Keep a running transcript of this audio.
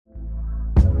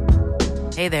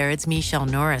Hey there, it's Michelle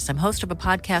Norris. I'm host of a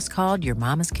podcast called Your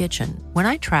Mama's Kitchen. When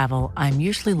I travel, I'm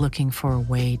usually looking for a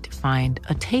way to find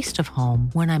a taste of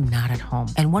home when I'm not at home.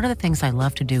 And one of the things I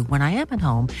love to do when I am at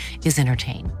home is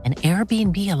entertain. And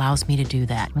Airbnb allows me to do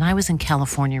that. When I was in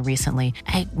California recently,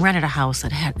 I rented a house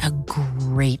that had a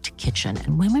great kitchen.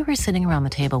 And when we were sitting around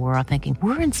the table, we were all thinking,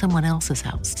 we're in someone else's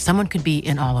house. Someone could be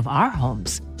in all of our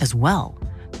homes as well.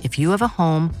 If you have a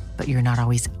home, but you're not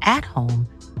always at home,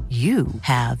 you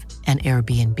have an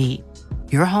Airbnb.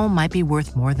 Your home might be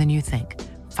worth more than you think.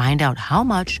 Find out how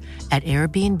much at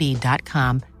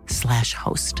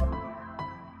airbnb.com/host.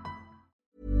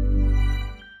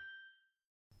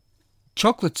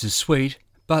 Chocolates are sweet,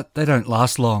 but they don't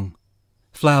last long.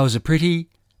 Flowers are pretty,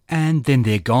 and then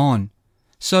they're gone.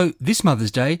 So this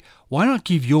Mother's Day, why not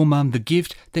give your mum the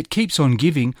gift that keeps on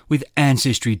giving with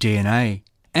Ancestry DNA?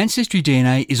 Ancestry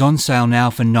DNA is on sale now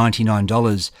for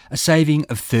 $99, a saving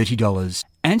of $30.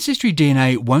 Ancestry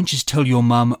DNA won't just tell your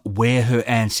mum where her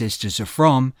ancestors are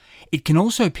from, it can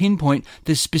also pinpoint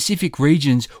the specific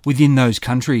regions within those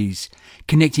countries,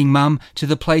 connecting mum to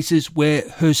the places where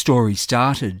her story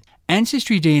started.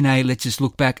 Ancestry DNA lets us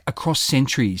look back across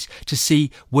centuries to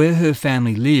see where her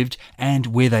family lived and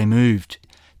where they moved.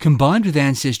 Combined with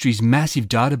Ancestry's massive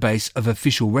database of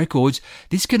official records,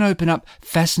 this can open up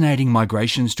fascinating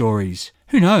migration stories.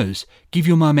 Who knows? Give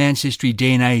your mum Ancestry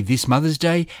DNA this Mother's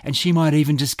Day and she might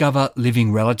even discover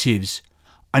living relatives.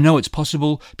 I know it's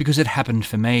possible because it happened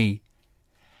for me.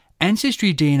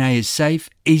 Ancestry DNA is safe,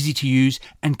 easy to use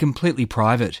and completely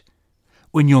private.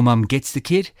 When your mum gets the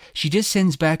kit, she just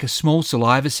sends back a small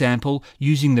saliva sample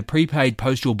using the prepaid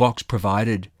postal box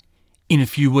provided. In a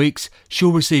few weeks,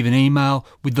 she'll receive an email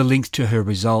with the links to her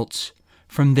results.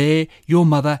 From there, your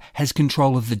mother has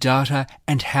control of the data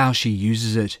and how she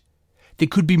uses it. There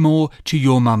could be more to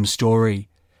your mum's story.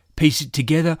 Piece it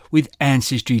together with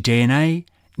Ancestry DNA,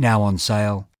 now on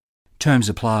sale. Terms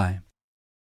apply.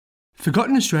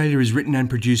 Forgotten Australia is written and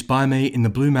produced by me in the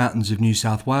Blue Mountains of New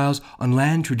South Wales on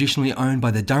land traditionally owned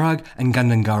by the Darug and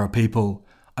Gundungurra people.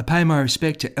 I pay my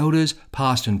respect to elders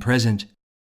past and present.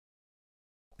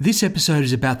 This episode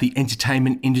is about the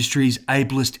entertainment industry's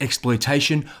ableist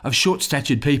exploitation of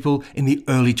short-statured people in the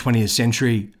early 20th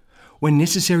century. When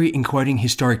necessary in quoting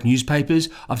historic newspapers,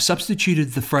 I've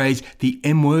substituted the phrase the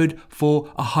M-word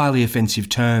for a highly offensive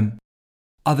term.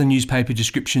 Other newspaper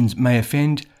descriptions may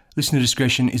offend. Listener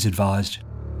discretion is advised.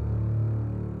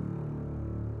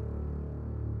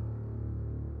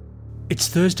 It's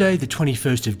Thursday, the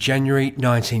 21st of January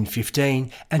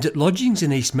 1915, and at lodgings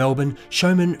in East Melbourne,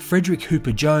 showman Frederick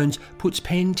Hooper Jones puts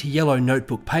pen to yellow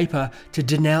notebook paper to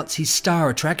denounce his star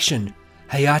attraction,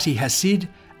 Hayati Hasid,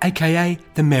 aka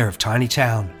the Mayor of Tiny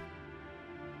Town.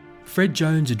 Fred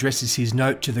Jones addresses his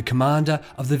note to the commander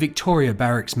of the Victoria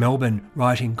Barracks, Melbourne,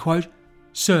 writing, quote,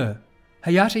 "Sir,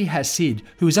 Hayati Hasid,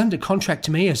 who is under contract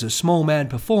to me as a small man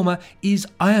performer, is,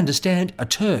 I understand, a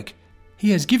Turk.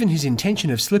 He has given his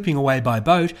intention of slipping away by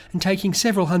boat and taking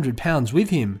several £100s with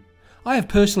him. I have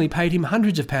personally paid him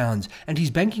hundreds of pounds, and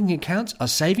his banking accounts are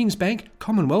Savings Bank,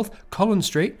 Commonwealth, Collins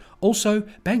Street, also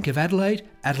Bank of Adelaide,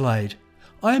 Adelaide.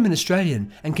 I am an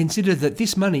Australian and consider that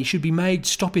this money should be made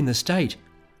stop in the state.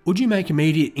 Would you make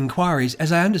immediate inquiries,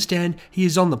 as I understand he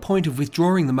is on the point of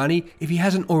withdrawing the money if he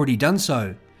hasn't already done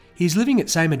so. He is living at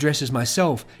same address as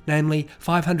myself, namely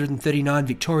 539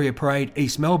 Victoria Parade,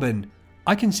 East Melbourne.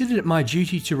 I considered it my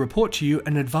duty to report to you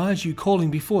and advise you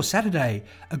calling before Saturday.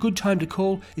 A good time to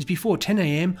call is before 10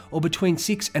 a.m. or between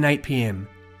 6 and 8 p.m.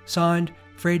 Signed,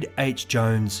 Fred H.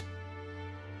 Jones."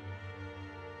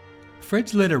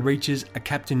 Fred's letter reaches a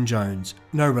Captain Jones,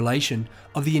 no relation,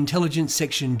 of the Intelligence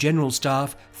Section General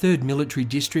Staff, 3rd Military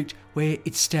District, where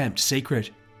it's stamped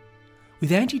secret.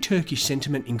 With anti-Turkish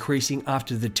sentiment increasing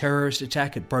after the terrorist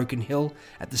attack at Broken Hill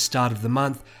at the start of the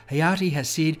month, Hayati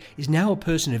Hasid is now a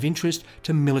person of interest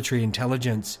to military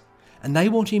intelligence, and they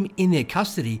want him in their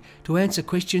custody to answer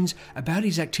questions about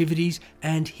his activities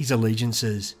and his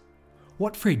allegiances.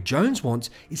 What Fred Jones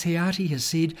wants is Hayati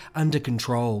Hasid under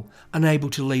control, unable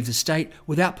to leave the state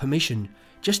without permission,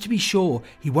 just to be sure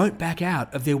he won't back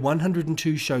out of their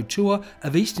 102-show tour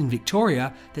of Eastern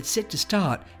Victoria that's set to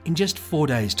start in just 4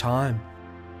 days' time.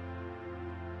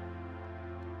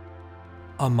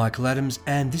 I'm Michael Adams,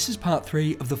 and this is part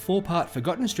 3 of the 4-part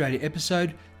Forgotten Australia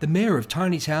episode, The Mayor of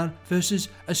Tiny Town versus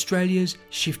Australia's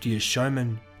Shiftiest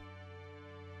Showman.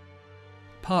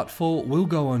 Part 4 will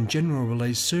go on general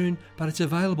release soon, but it's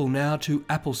available now to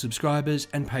Apple subscribers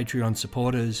and Patreon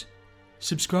supporters.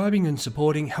 Subscribing and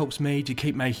supporting helps me to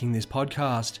keep making this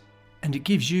podcast, and it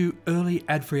gives you early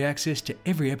ad-free access to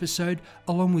every episode,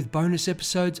 along with bonus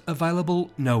episodes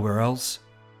available nowhere else.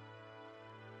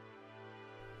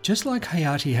 Just like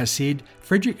Hayati Hasid,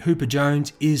 Frederick Hooper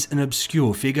Jones is an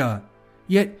obscure figure.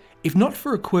 Yet, if not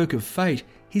for a quirk of fate,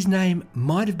 his name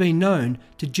might have been known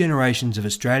to generations of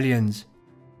Australians.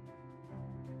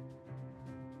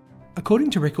 According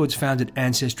to records found at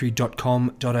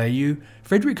ancestry.com.au,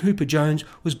 Frederick Hooper Jones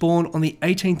was born on the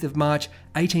 18th of March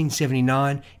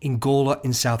 1879 in Gawler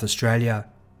in South Australia.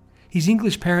 His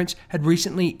English parents had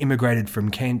recently immigrated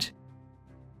from Kent.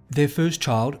 Their first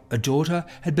child, a daughter,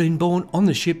 had been born on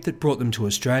the ship that brought them to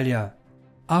Australia.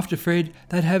 After Fred,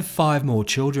 they'd have 5 more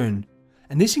children,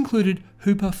 and this included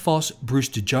Hooper Foss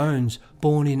Brewster Jones,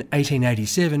 born in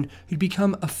 1887, who'd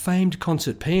become a famed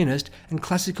concert pianist and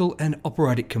classical and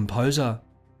operatic composer.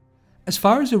 As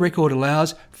far as the record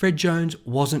allows, Fred Jones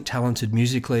wasn't talented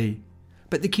musically,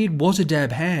 but the kid was a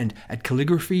dab hand at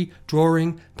calligraphy,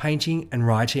 drawing, painting and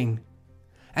writing.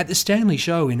 At the Stanley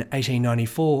Show in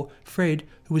 1894, Fred,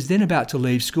 who was then about to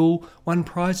leave school, won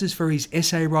prizes for his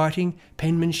essay writing,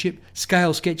 penmanship,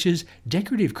 scale sketches,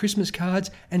 decorative Christmas cards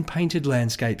and painted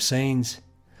landscape scenes.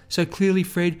 So clearly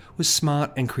Fred was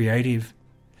smart and creative.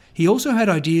 He also had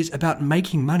ideas about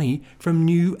making money from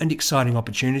new and exciting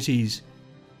opportunities.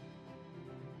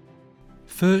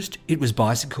 First, it was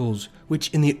bicycles, which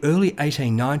in the early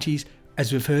 1890s,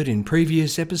 as we've heard in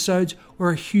previous episodes,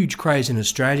 were a huge craze in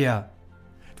Australia.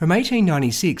 From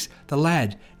 1896, the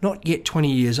lad, not yet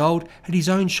 20 years old, had his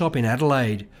own shop in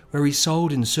Adelaide, where he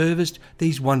sold and serviced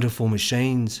these wonderful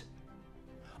machines.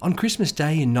 On Christmas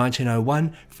Day in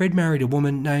 1901, Fred married a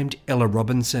woman named Ella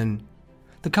Robinson.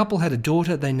 The couple had a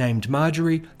daughter they named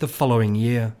Marjorie the following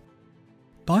year.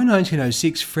 By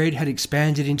 1906, Fred had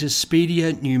expanded into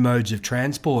speedier new modes of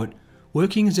transport,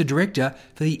 working as a director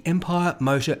for the Empire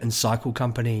Motor and Cycle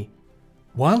Company.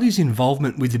 While his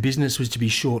involvement with the business was to be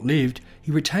short-lived,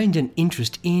 he retained an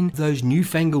interest in those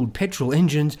newfangled petrol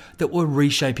engines that were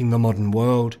reshaping the modern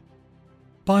world.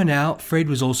 By now, Fred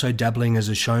was also dabbling as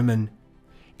a showman.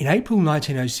 In April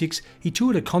 1906, he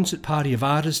toured a concert party of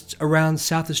artists around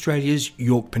South Australia's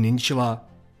Yorke Peninsula.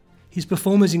 His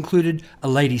performers included a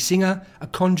lady singer, a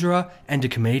conjurer and a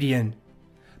comedian.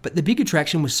 But the big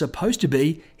attraction was supposed to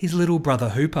be his little brother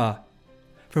Hooper.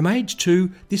 From age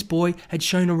 2, this boy had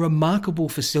shown a remarkable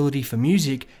facility for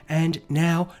music, and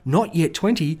now, not yet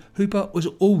 20, Hooper was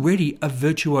already a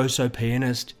virtuoso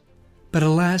pianist. But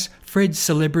alas, Fred's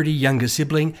celebrity younger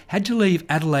sibling had to leave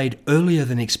Adelaide earlier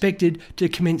than expected to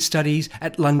commence studies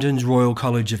at London's Royal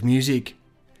College of Music.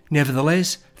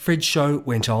 Nevertheless, Fred's show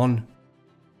went on.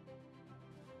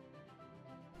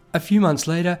 A few months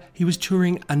later, he was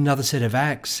touring another set of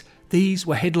acts. These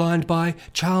were headlined by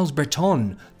Charles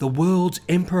Breton, the world's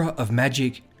emperor of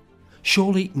magic.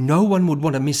 Surely no one would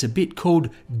want to miss a bit called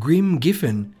Grim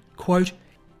Giffen, quote,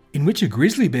 in which a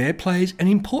grizzly bear plays an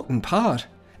important part,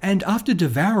 and after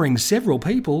devouring several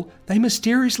people, they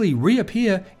mysteriously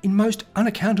reappear in most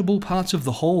unaccountable parts of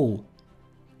the hall.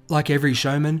 Like every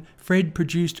showman, Fred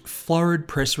produced florid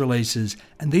press releases,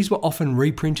 and these were often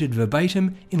reprinted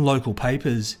verbatim in local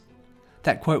papers.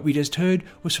 That quote we just heard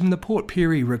was from the Port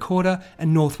Pirie Recorder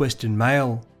and Northwestern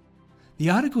Mail.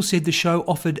 The article said the show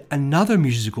offered another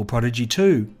musical prodigy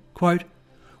too. Quote,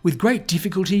 with great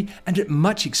difficulty and at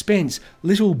much expense,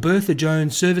 little Bertha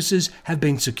Jones' services have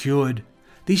been secured.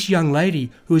 This young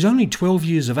lady, who is only 12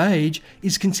 years of age,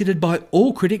 is considered by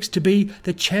all critics to be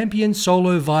the champion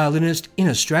solo violinist in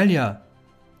Australia.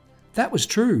 That was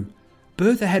true.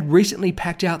 Bertha had recently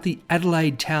packed out the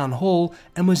Adelaide Town Hall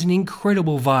and was an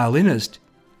incredible violinist.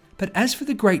 But as for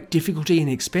the great difficulty and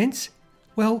expense,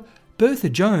 well, Bertha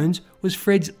Jones was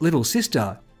Fred's little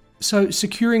sister, so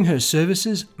securing her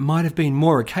services might have been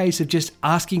more a case of just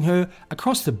asking her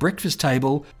across the breakfast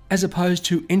table as opposed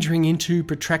to entering into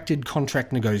protracted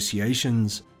contract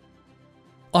negotiations.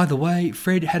 Either way,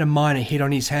 Fred had a minor hit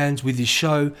on his hands with this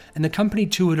show, and the company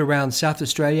toured around South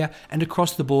Australia and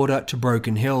across the border to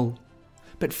Broken Hill.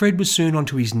 But Fred was soon on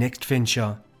to his next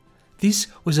venture. This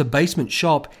was a basement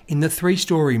shop in the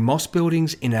 3-storey Moss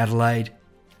buildings in Adelaide.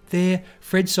 There,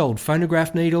 Fred sold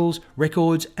phonograph needles,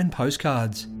 records and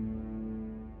postcards.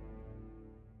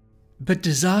 But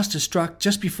disaster struck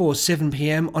just before 7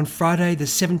 p.m. on Friday the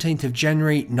 17th of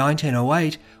January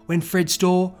 1908 when Fred's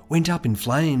store went up in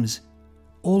flames.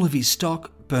 All of his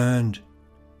stock burned.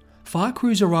 Fire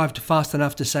crews arrived fast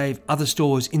enough to save other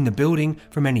stores in the building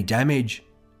from any damage.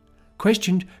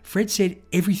 Questioned, Fred said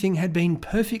everything had been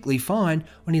perfectly fine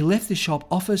when he left the shop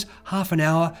office half an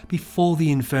hour before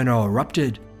the inferno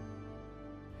erupted.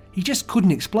 He just couldn't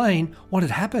explain what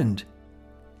had happened.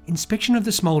 Inspection of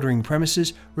the smouldering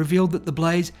premises revealed that the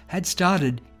blaze had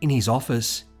started in his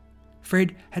office.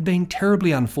 Fred had been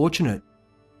terribly unfortunate.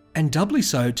 and doubly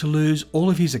so to lose all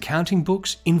of his accounting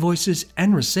books, invoices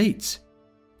and receipts.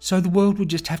 So the world would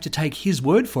just have to take his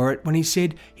word for it when he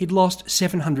said he'd lost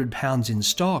 £700 in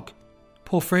stock.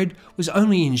 Poor Fred was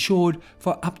only insured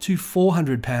for up to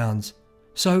 £400.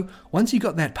 So once he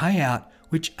got that payout,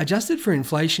 which adjusted for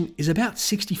inflation is about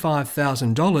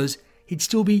 $65,000, he'd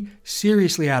still be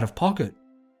seriously out of pocket.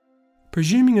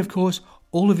 Presuming, of course,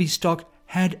 all of his stock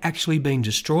had actually been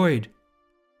destroyed.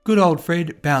 Good old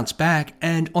Fred bounced back,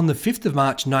 and on the 5th of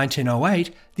March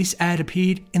 1908, this ad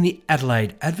appeared in the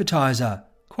Adelaide Advertiser.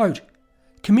 Quote,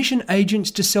 "Commission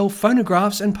agents to sell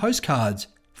phonographs and postcards.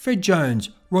 Fred Jones,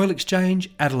 Royal Exchange,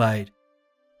 Adelaide."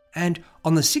 And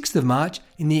on the 6th of March,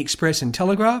 in the Express and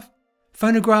Telegraph,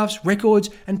 "Phonographs, records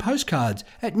and postcards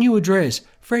at new address,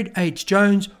 Fred H.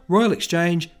 Jones, Royal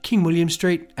Exchange, King William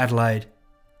Street, Adelaide."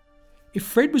 If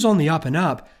Fred was on the up and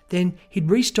up, then he'd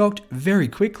restocked very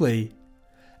quickly.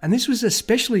 And this was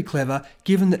especially clever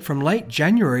given that from late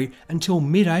January until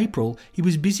mid-April he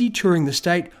was busy touring the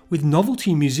state with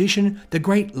novelty musician the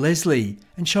great Leslie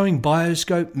and showing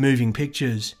Bioscope moving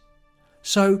pictures.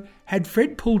 So, had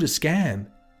Fred pulled a scam?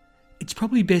 It's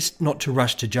probably best not to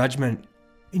rush to judgment.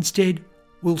 Instead,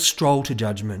 we'll stroll to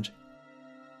judgment.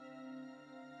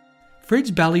 Fred's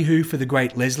ballyhoo for the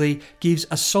great Leslie gives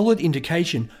a solid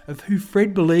indication of who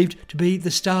Fred believed to be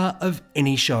the star of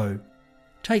any show.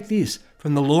 Take this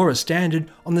from the Laura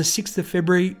Standard on the 6th of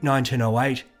February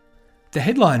 1908. The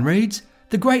headline reads,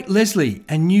 "The Great Leslie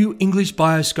and New English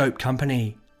Bioscope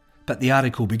Company." But the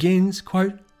article begins,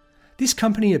 quote, "This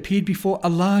company appeared before a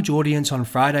large audience on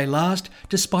Friday last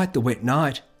despite the wet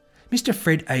night. Mr.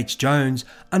 Fred H. Jones,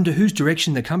 under whose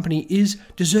direction the company is,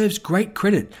 deserves great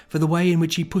credit for the way in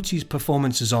which he puts his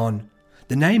performances on.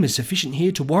 The name is sufficient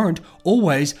here to warrant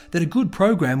always that a good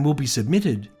program will be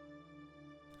submitted."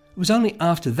 It was only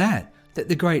after that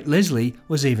the great Leslie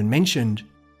was even mentioned.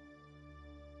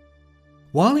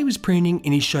 While he was preening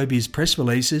in his showbiz press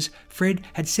releases, Fred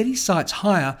had set his sights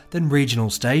higher than regional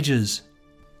stages.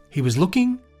 He was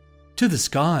looking to the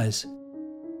skies.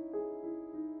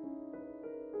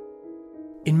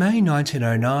 In May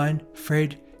 1909,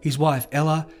 Fred, his wife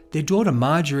Ella, their daughter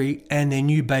Marjorie and their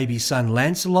new baby son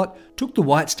Lancelot took the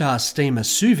White Star steamer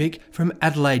Subic from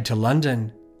Adelaide to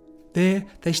London. There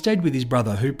they stayed with his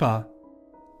brother Hooper.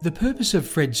 The purpose of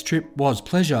Fred's trip was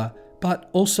pleasure,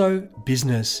 but also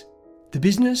business. The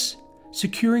business?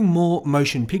 Securing more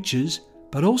motion pictures,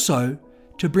 but also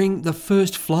to bring the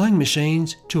first flying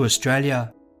machines to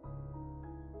Australia.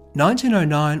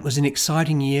 1909 was an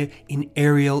exciting year in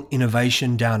aerial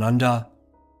innovation down under.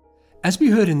 As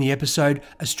we heard in the episode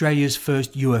Australia's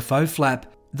First UFO Flap,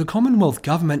 the Commonwealth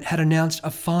Government had announced a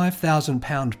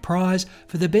 £5,000 prize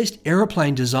for the best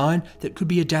aeroplane design that could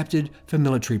be adapted for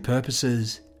military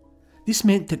purposes. This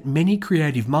meant that many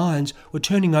creative minds were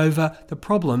turning over the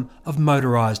problem of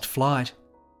motorised flight.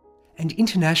 And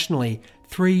internationally,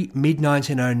 3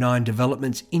 mid-1909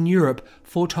 developments in Europe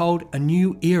foretold a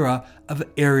new era of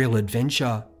aerial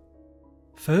adventure.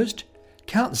 First,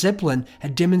 Count Zeppelin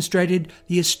had demonstrated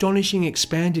the astonishing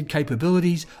expanded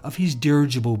capabilities of his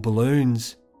dirigible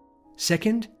balloons.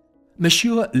 Second,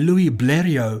 Monsieur Louis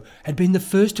Blériot had been the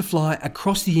first to fly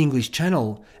across the English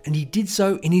Channel, and he did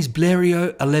so in his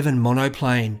Blériot 11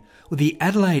 monoplane, with the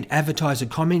Adelaide Advertiser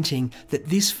commenting that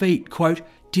this feat, quote,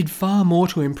 did far more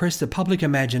to impress the public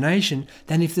imagination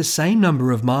than if the same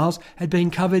number of miles had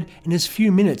been covered in as few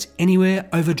minutes anywhere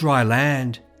over dry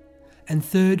land. And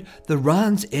third, the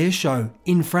Reims Air Show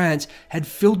in France had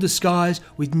filled the skies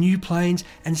with new planes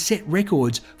and set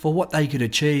records for what they could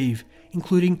achieve,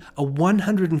 including a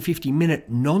 150-minute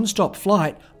non-stop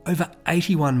flight over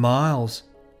 81 miles.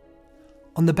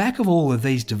 On the back of all of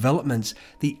these developments,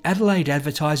 the Adelaide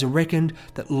Advertiser reckoned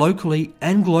that locally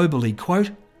and globally,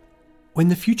 quote, "When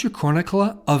the future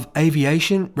chronicler of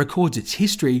aviation records its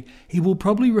history, he will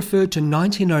probably refer to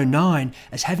 1909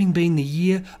 as having been the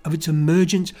year of its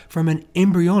emergence from an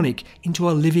embryonic into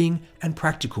a living and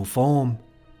practical form."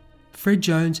 Fred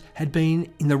Jones had been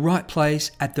in the right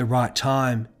place at the right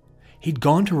time. He'd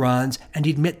gone to Reims and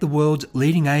he'd met the world's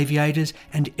leading aviators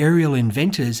and aerial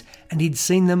inventors, and he'd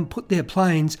seen them put their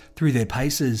planes through their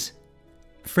paces.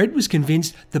 Fred was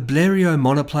convinced the Blériot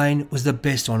monoplane was the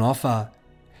best on offer.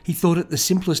 He thought it the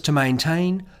simplest to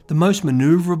maintain, the most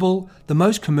manoeuvrable, the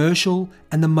most commercial,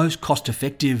 and the most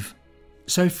cost-effective.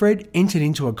 So Fred entered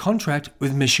into a contract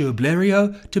with Monsieur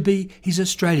Blériot to be his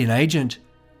Australian agent.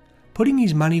 Putting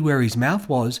his money where his mouth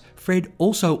was, Fred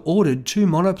also ordered 2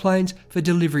 monoplanes for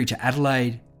delivery to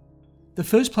Adelaide. The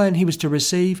first plane he was to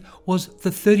receive was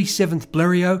the 37th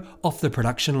Blériot off the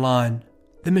production line.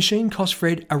 The machine cost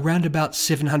Fred around about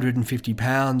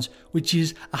 £750, which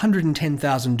is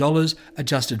 $110,000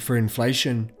 adjusted for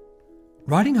inflation.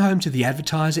 Writing home to the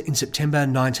Advertiser in September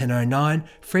 1909,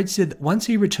 Fred said that once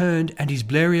he returned and his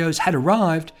Blérios had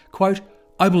arrived, quote,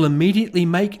 "I will immediately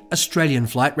make Australian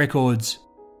flight records."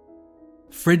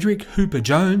 Frederick Hooper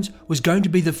Jones was going to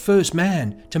be the first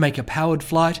man to make a powered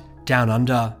flight down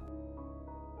under.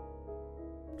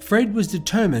 Fred was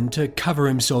determined to cover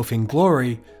himself in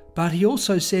glory, but he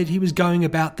also said he was going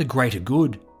about the greater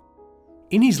good.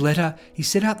 In his letter, he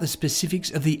set out the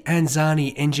specifics of the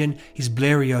Anzani engine his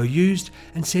Blériot used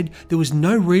and said there was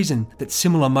no reason that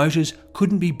similar motors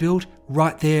couldn't be built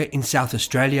right there in South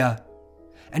Australia.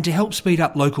 And to help speed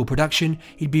up local production,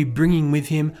 he'd be bringing with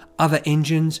him other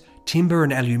engines, timber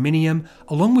and aluminium,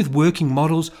 along with working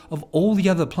models of all the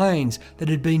other planes that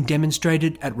had been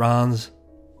demonstrated at Rains.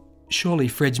 Surely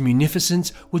Fred's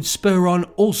munificence would spur on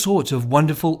all sorts of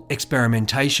wonderful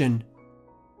experimentation.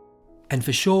 And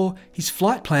for sure, his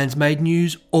flight plans made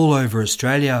news all over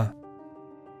Australia.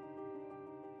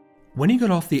 When he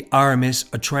got off the RMS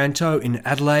Otranto in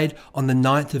Adelaide on the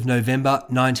 9th of November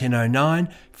 1909,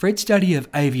 Fred's study of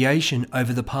aviation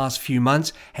over the past few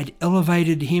months had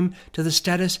elevated him to the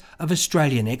status of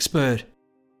Australian expert.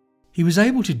 He was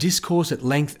able to discourse at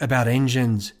length about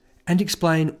engines and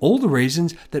explain all the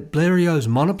reasons that Blériot's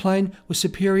monoplane was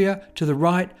superior to the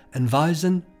Wright and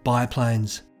Voisin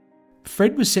biplanes.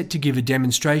 Fred was set to give a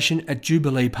demonstration at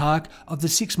Jubilee Park of the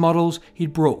 6 models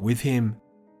he'd brought with him.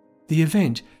 The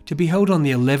event, to be held on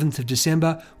the 11th of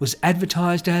December, was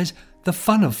advertised as the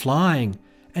Fun of Flying,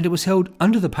 and it was held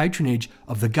under the patronage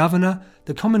of the Governor,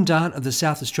 the Commandant of the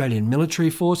South Australian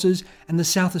Military Forces and the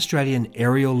South Australian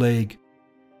Aerial League.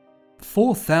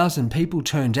 4,000 people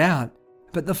turned out,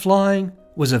 but the flying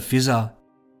was a fizzer.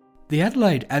 The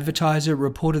Adelaide Advertiser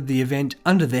reported the event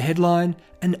under the headline,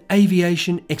 "An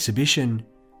Aviation Exhibition,"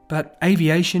 but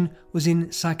aviation was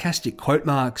in sarcastic quote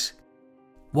marks.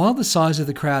 While the size of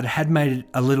the crowd had made it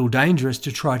a little dangerous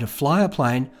to try to fly a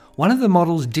plane, one of the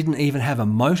models didn't even have a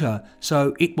motor,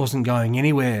 so it wasn't going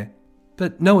anywhere.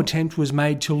 But no attempt was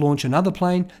made to launch another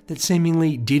plane that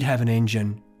seemingly did have an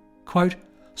engine. Quote,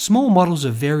 "Small models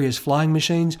of various flying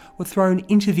machines were thrown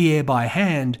into the air by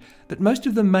hand, but most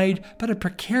of them made but a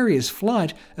precarious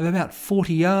flight of about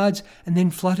 40 yards and then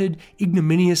fluttered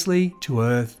ignominiously to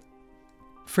earth."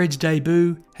 Fred's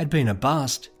debut had been a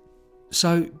bust.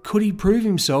 So could he prove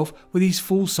himself with his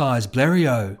full-size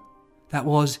Blériot? That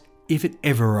was, if it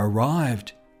ever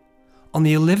arrived. On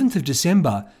the 11th of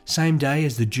December, same day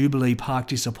as the Jubilee Park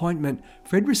disappointment,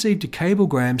 Fred received a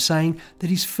cablegram saying that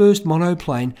his first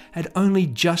monoplane had only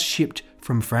just shipped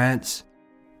from France.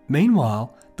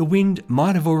 Meanwhile, the wind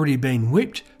might have already been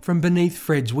whipped from beneath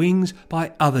Fred's wings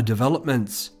by other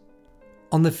developments.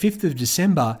 On the 5th of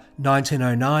December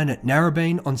 1909 at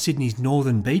Narrabeen on Sydney's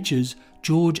northern beaches,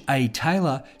 George A.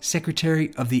 Taylor,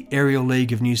 Secretary of the Aerial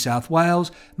League of New South Wales,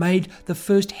 made the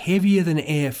first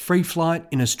heavier-than-air free flight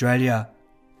in Australia.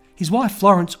 His wife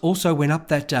Florence also went up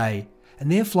that day,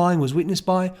 and their flying was witnessed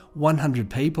by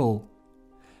 100 people.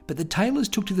 But the Taylors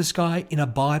took to the sky in a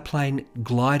biplane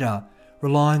glider,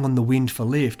 relying on the wind for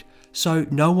lift, so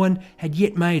no one had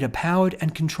yet made a powered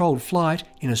and controlled flight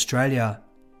in Australia.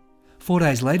 4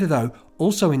 days later, though,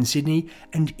 also in Sydney,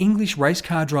 an English race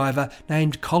car driver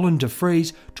named Colin de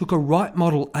Vries took a Wright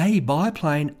Model A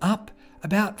biplane up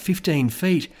about 15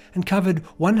 feet and covered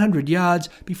 100 yards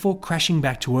before crashing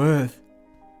back to Earth.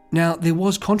 Now, there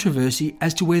was controversy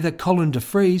as to whether Colin de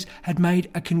Vries had made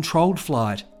a controlled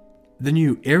flight. The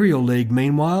new Aerial League,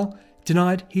 meanwhile,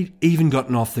 denied he'd even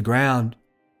gotten off the ground.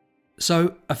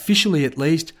 So, officially at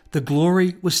least, the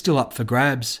glory was still up for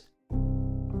grabs.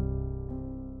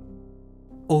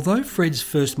 Although Fred's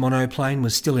first monoplane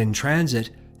was still in transit,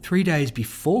 3 days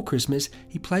before Christmas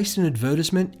he placed an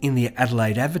advertisement in the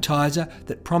Adelaide Advertiser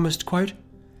that promised, quote,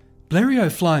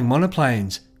 "Blériot flying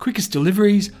monoplanes, quickest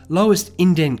deliveries, lowest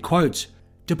indent quotes,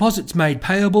 deposits made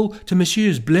payable to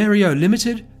Messrs Blériot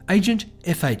Limited, agent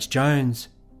F.H. Jones."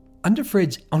 Under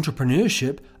Fred's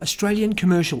entrepreneurship, Australian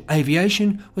commercial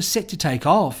aviation was set to take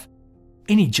off.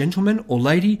 Any gentleman or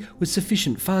lady with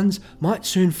sufficient funds might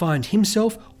soon find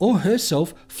himself or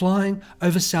herself flying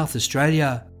over South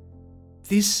Australia.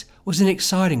 This was an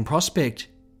exciting prospect.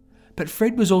 But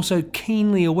Fred was also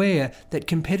keenly aware that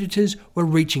competitors were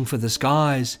reaching for the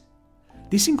skies.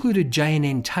 This included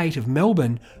J&N Tate of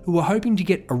Melbourne, who were hoping to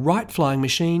get a Wright flying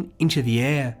machine into the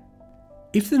air.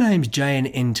 If the names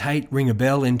J&N Tate ring a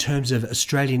bell in terms of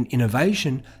Australian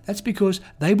innovation, that's because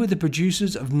they were the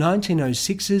producers of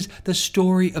 1906's The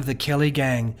Story of the Kelly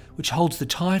Gang, which holds the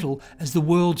title as the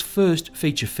world's first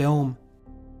feature film.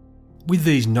 With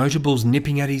these notables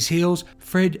nipping at his heels,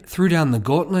 Fred threw down the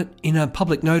gauntlet in a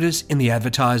public notice in the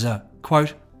Advertiser.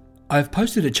 Quote, "I have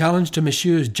posted a challenge to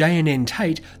Messrs J&N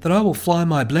Tate that I will fly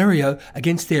my Blériot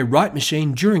against their Wright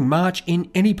machine during March in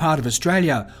any part of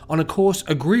Australia on a course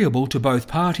agreeable to both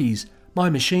parties. My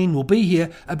machine will be here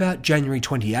about January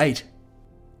 28.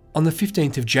 On the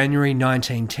 15th of January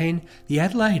 1910, the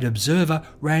Adelaide Observer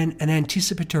ran an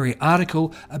anticipatory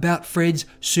article about Fred's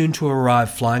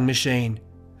soon-to-arrive flying machine.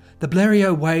 The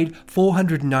Blériot weighed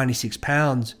 496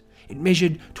 pounds. It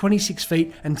measured 26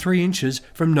 feet and 3 inches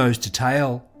from nose to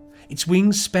tail. Its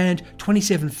wings spanned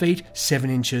 27 feet 7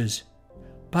 inches.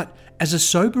 But as a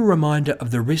sober reminder of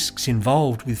the risks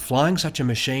involved with flying such a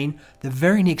machine, the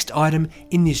very next item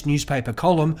in this newspaper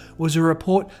column was a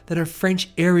report that a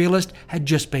French aerialist had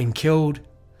just been killed.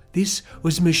 This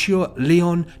was Monsieur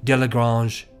Léon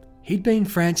Delagrange. He'd been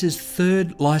France's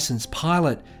third licensed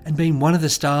pilot and been one of the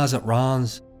stars at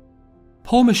Reims.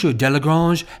 Poor Monsieur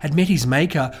Delagrange had met his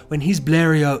maker when his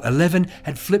Blériot 11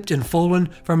 had flipped and fallen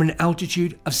from an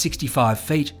altitude of 65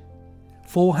 feet.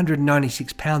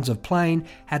 496 pounds of plane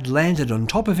had landed on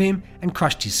top of him and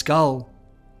crushed his skull.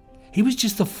 He was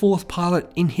just the fourth pilot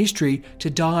in history to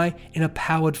die in a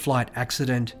powered flight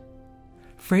accident.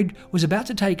 Fred was about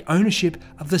to take ownership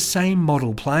of the same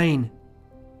model plane.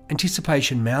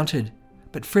 Anticipation mounted,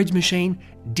 but Fred's machine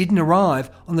didn't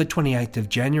arrive on the 28th of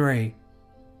January.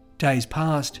 Days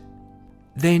passed.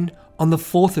 Then, on the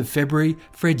 4th of February,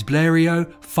 Fred's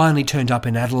Blériot finally turned up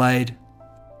in Adelaide.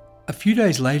 A few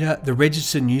days later, the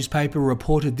Register newspaper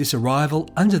reported this arrival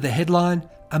under the headline,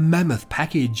 "A Mammoth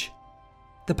Package."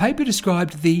 The paper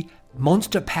described the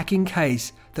monster packing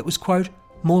case that was, quote,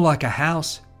 "more like a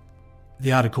house."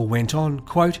 The article went on,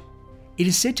 quote, "It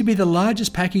is said to be the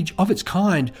largest package of its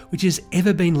kind which has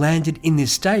ever been landed in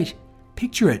this state.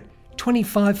 Picture it,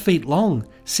 25 feet long,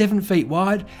 7 feet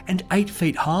wide and 8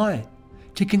 feet high.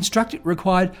 To construct it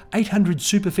required 800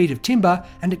 super feet of timber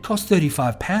and it cost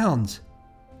 £35.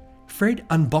 Fred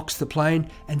unboxed the plane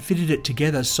and fitted it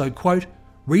together so, quote,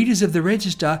 "readers of the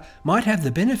Register might have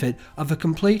the benefit of a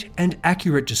complete and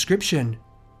accurate description."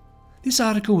 This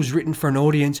article was written for an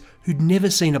audience who'd never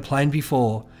seen a plane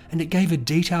before, and it gave a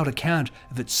detailed account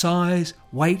of its size,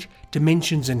 weight,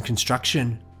 dimensions and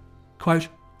construction. Quote,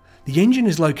 "The engine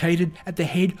is located at the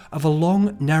head of a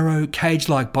long, narrow,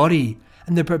 cage-like body,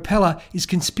 and the propeller is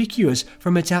conspicuous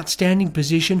from its outstanding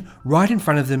position right in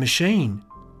front of the machine."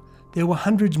 There were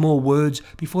hundreds more words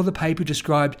before the paper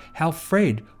described how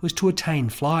Fred was to attain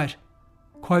flight.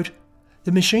 Quote,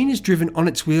 "The machine is driven on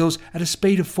its wheels at a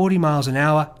speed of 40 miles an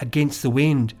hour against the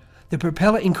wind. The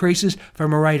propeller increases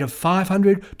from a rate of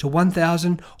 500 to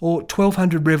 1,000 or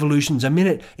 1,200 revolutions a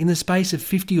minute in the space of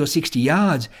 50 or 60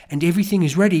 yards, and everything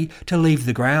is ready to leave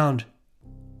the ground."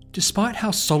 Despite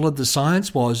how solid the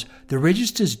science was, the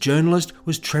Register's journalist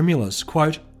was tremulous.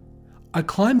 Quote, "I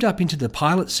climbed up into the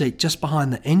pilot seat just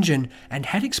behind the engine and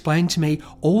had explained to me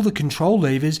all the control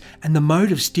levers and the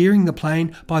mode of steering the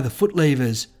plane by the foot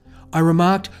levers. I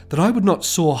remarked that I would not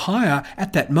soar higher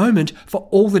at that moment for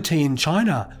all the tea in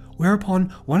China,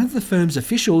 whereupon one of the firm's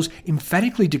officials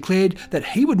emphatically declared that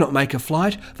he would not make a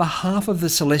flight for half of the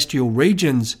celestial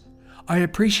regions. I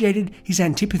appreciated his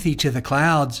antipathy to the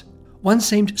clouds. One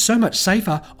seemed so much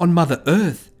safer on Mother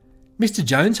Earth. Mr.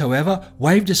 Jones, however,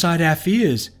 waved aside our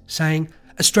fears, saying,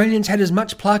 'Australians had as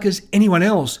much pluck as anyone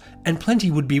else, and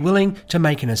plenty would be willing to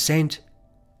make an ascent.'"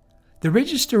 The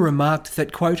Register remarked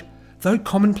that, quote, "though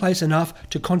commonplace enough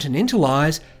to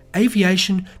continentalise,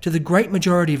 aviation to the great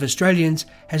majority of Australians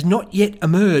has not yet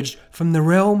emerged from the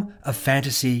realm of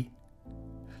fantasy."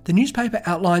 The newspaper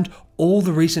outlined all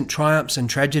the recent triumphs and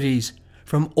tragedies,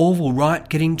 from Orville Wright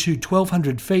getting to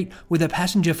 1,200 feet with a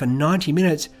passenger for 90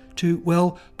 minutes to,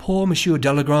 well, poor Monsieur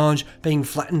Delagrange being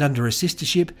flattened under a sister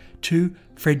ship, to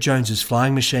Fred Jones's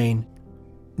flying machine.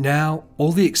 Now,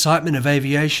 all the excitement of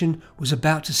aviation was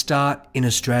about to start in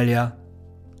Australia,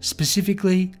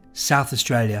 specifically South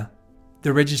Australia.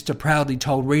 The Register proudly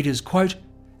told readers, quote,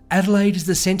 "Adelaide is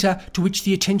the centre to which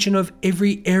the attention of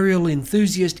every aerial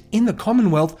enthusiast in the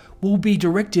Commonwealth will be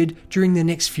directed during the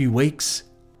next few weeks."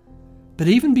 But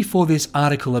even before this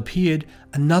article appeared,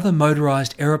 another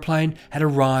motorised aeroplane had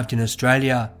arrived in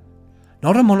Australia.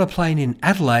 Not a monoplane in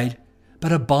Adelaide,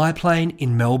 but a biplane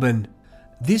in Melbourne.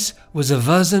 This was a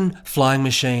Voisin flying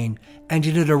machine, and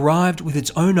it had arrived with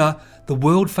its owner, the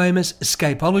world-famous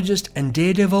escapologist and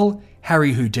daredevil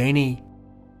Harry Houdini.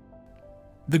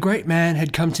 The great man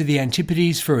had come to the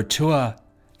Antipodes for a tour,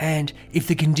 and if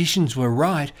the conditions were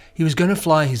right, he was going to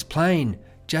fly his plane,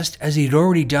 just as he'd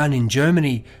already done in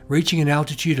Germany, reaching an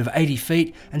altitude of 80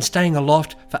 feet and staying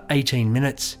aloft for 18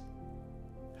 minutes.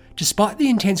 Despite the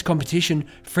intense competition,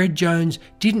 Fred Jones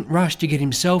didn't rush to get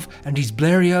himself and his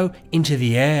Blériot into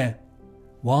the air.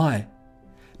 Why?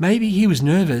 Maybe he was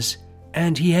nervous,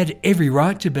 and he had every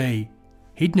right to be.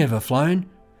 He'd never flown,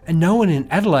 and no one in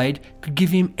Adelaide could give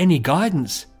him any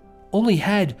guidance. All he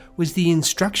had was the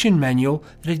instruction manual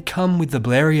that had come with the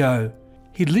Blériot.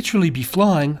 He'd literally be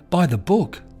flying by the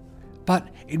book. But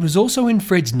it was also in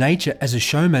Fred's nature as a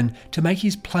showman to make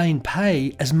his plane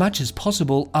pay as much as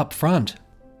possible up front.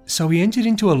 So he entered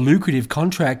into a lucrative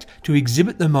contract to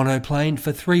exhibit the monoplane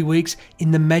for 3 weeks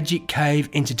in the Magic Cave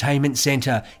Entertainment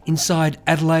Centre inside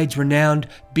Adelaide's renowned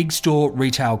big store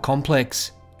retail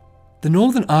complex. The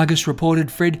Northern Argus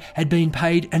reported Fred had been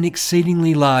paid an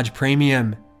exceedingly large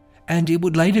premium, and it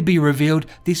would later be revealed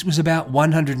this was about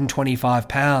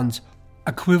 £125,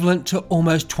 equivalent to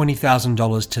almost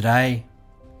 $20,000 today.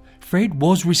 Fred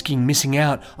was risking missing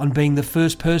out on being the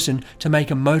first person to make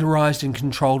a motorised and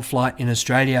controlled flight in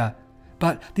Australia,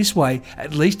 but this way,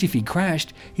 at least if he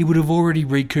crashed, he would have already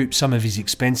recouped some of his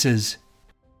expenses.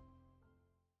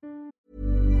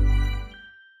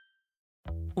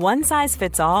 One size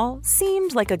fits all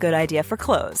seemed like a good idea for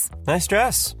clothes. Nice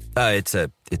dress. It's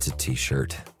a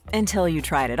t-shirt. Until you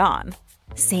tried it on.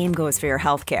 Same goes for your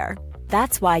healthcare.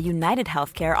 That's why United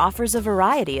Healthcare offers a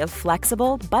variety of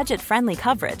flexible, budget-friendly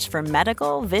coverage for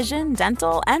medical, vision,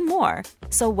 dental, and more.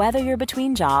 So whether you're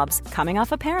between jobs, coming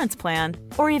off a parent's plan,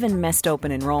 or even missed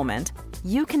open enrollment,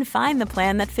 you can find the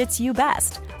plan that fits you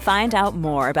best. Find out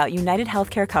more about United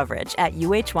Healthcare coverage at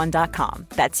uh1.com.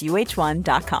 That's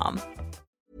uh1.com.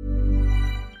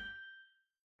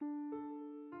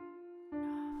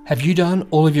 Have you done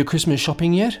all of your Christmas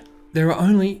shopping yet? There are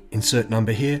only, insert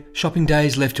number here, shopping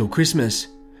days left till Christmas.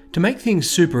 To make things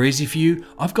super easy for you,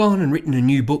 I've gone and written a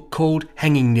new book called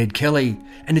Hanging Ned Kelly,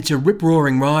 and it's a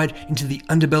rip-roaring ride into the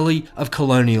underbelly of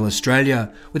colonial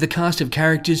Australia, with a cast of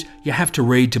characters you have to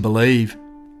read to believe.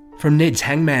 From Ned's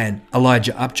hangman,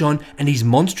 Elijah Upjohn, and his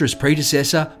monstrous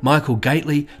predecessor, Michael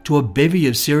Gately, to a bevy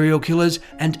of serial killers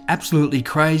and absolutely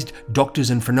crazed doctors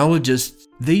and phrenologists,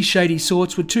 these shady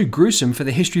sorts were too gruesome for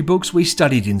the history books we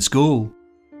studied in school.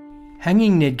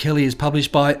 Hanging Ned Kelly is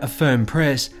published by Affirm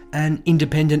Press, an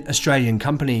independent Australian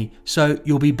company, so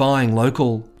you'll be buying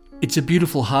local. It's a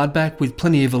beautiful hardback with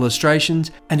plenty of illustrations,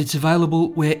 and it's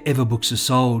available wherever books are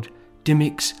sold.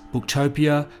 Dymocks,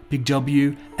 Booktopia, Big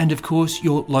W, and of course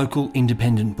your local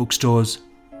independent bookstores.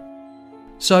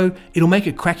 So it'll make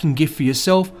a cracking gift for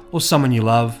yourself or someone you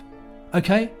love.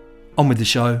 Okay, on with the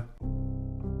show.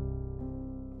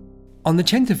 On the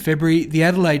 10th of February, the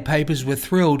Adelaide papers were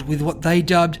thrilled with what they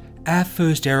dubbed our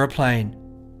first aeroplane.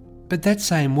 But that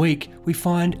same week, we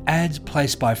find ads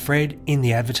placed by Fred in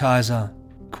the Advertiser.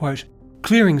 Quote,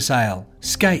 clearing sale,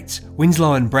 skates,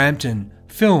 Winslow and Brampton,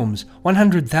 films,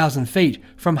 100,000 feet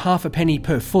from half a penny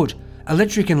per foot,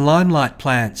 electric and limelight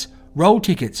plants, roll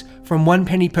tickets from 1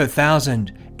 penny per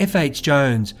thousand, F.H.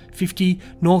 Jones, 50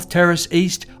 North Terrace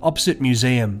East, opposite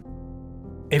Museum.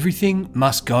 Everything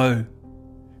must go.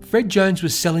 Fred Jones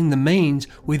was selling the means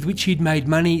with which he'd made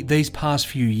money these past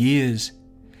few years.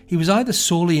 He was either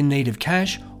sorely in need of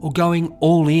cash or going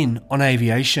all in on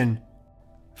aviation.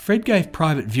 Fred gave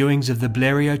private viewings of the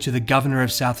Blériot to the Governor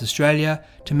of South Australia,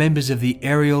 to members of the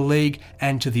Aerial League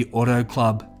and to the Auto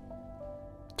Club.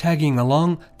 Tagging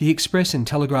along, the Express and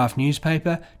Telegraph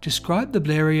newspaper described the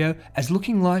Blériot as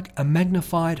looking like a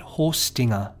magnified horse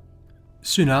stinger.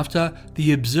 Soon after,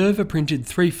 the Observer printed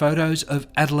 3 photos of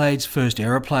Adelaide's first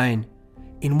aeroplane.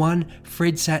 In one,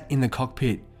 Fred sat in the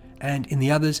cockpit, and in the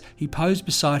others, he posed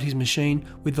beside his machine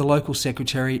with the local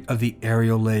secretary of the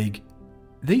Aerial League.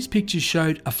 These pictures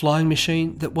showed a flying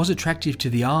machine that was attractive to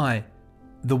the eye.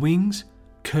 The wings,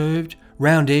 curved,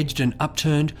 round-edged and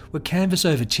upturned, were canvas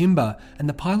over timber, and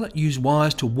the pilot used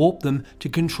wires to warp them to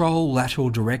control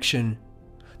lateral direction.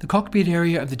 The cockpit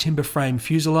area of the timber frame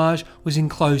fuselage was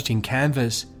enclosed in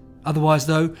canvas. Otherwise,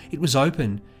 though, it was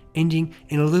open, ending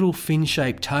in a little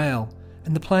fin-shaped tail,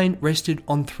 and the plane rested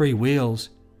on 3 wheels.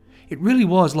 It really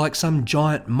was like some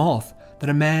giant moth that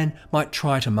a man might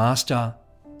try to master.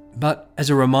 But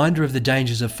as a reminder of the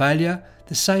dangers of failure,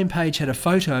 the same page had a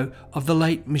photo of the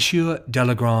late Monsieur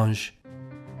Delagrange.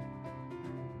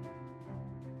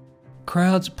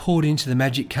 Crowds poured into the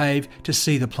Magic Cave to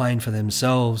see the plane for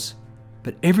themselves.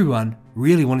 But everyone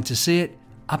really wanted to see it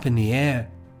up in the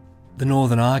air. The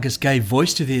Northern Argus gave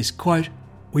voice to this, quote,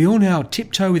 we all now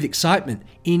tiptoe with excitement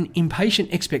in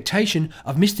impatient expectation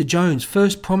of Mr. Jones'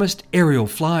 first promised aerial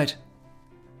flight.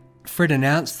 Fred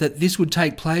announced that this would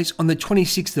take place on the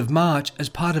 26th of March as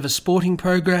part of a sporting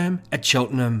program at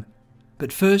Cheltenham.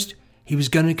 But first, he was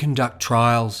going to conduct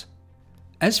trials.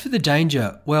 As for the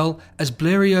danger, well, as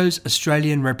Blériot's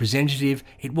Australian representative,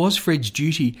 it was Fred's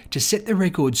duty to set the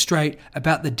record straight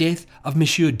about the death of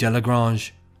Monsieur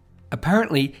Delagrange.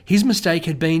 Apparently, his mistake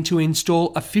had been to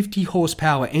install a 50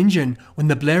 horsepower engine when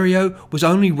the Blériot was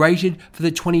only rated for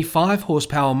the 25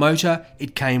 horsepower motor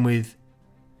it came with.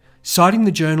 Citing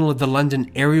the Journal of the London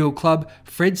Aerial Club,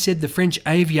 Fred said the French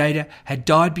aviator had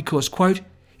died because, quote,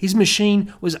 his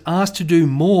machine was asked to do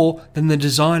more than the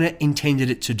designer intended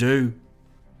it to do.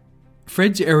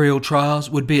 Fred's aerial trials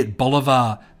would be at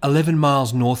Bolivar, 11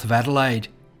 miles north of Adelaide.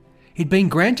 He'd been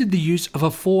granted the use of a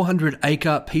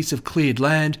 400-acre piece of cleared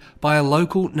land by a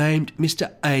local named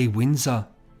Mr. A. Windsor.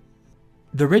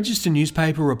 The Register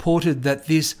newspaper reported that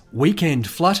this weekend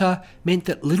flutter meant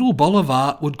that Little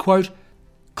Bolivar would, quote,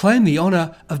 claim the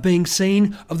honour of being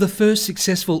scene of the first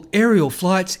successful aerial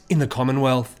flights in the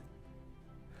Commonwealth.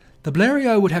 The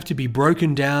Blériot would have to be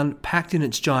broken down, packed in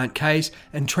its giant case,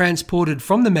 and transported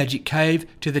from the Magic Cave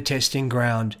to the testing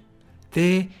ground.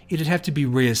 There, it'd have to be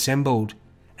reassembled,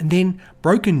 and then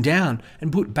broken down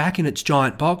and put back in its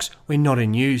giant box when not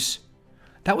in use.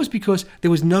 That was because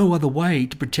there was no other way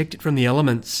to protect it from the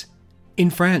elements. In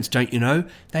France, don't you know,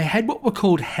 they had what were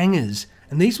called hangars,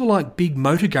 and these were like big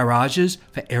motor garages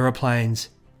for aeroplanes.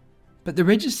 But the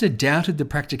Register doubted the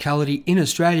practicality in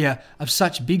Australia of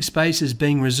such big spaces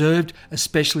being reserved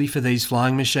especially for these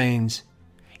flying machines.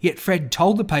 Yet Fred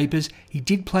told the papers he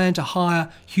did plan to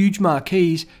hire huge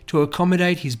marquees to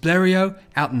accommodate his Blériot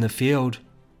out in the field.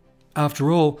 After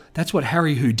all, that's what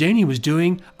Harry Houdini was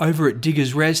doing over at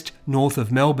Diggers Rest north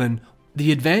of Melbourne.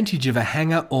 The advantage of a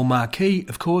hangar or marquee,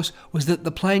 of course, was that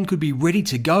the plane could be ready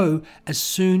to go as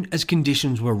soon as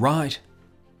conditions were right.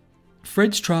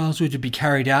 Fred's trials were to be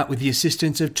carried out with the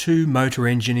assistance of two motor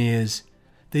engineers.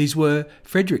 These were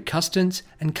Frederick Custance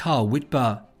and Carl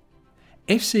Whitbar.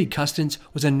 F.C. Custance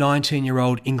was a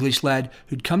 19-year-old English lad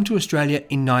who'd come to Australia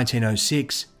in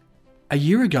 1906. A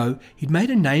year ago, he'd made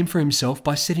a name for himself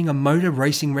by setting a motor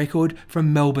racing record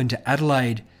from Melbourne to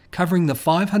Adelaide, covering the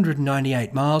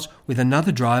 598 miles with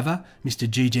another driver, Mr.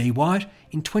 G.G. White,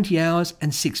 in 20 hours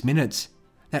and 6 minutes.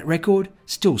 That record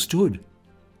still stood.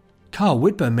 Carl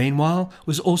Whitbar, meanwhile,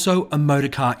 was also a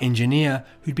motorcar engineer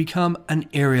who'd become an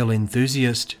aerial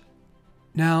enthusiast.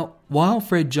 Now, while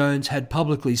Fred Jones had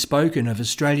publicly spoken of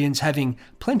Australians having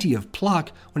plenty of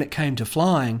pluck when it came to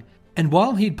flying, and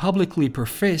while he'd publicly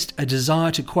professed a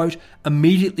desire to, quote,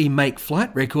 immediately make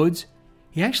flight records,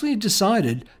 he actually had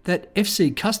decided that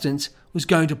F.C. Custance was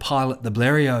going to pilot the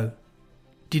Blériot.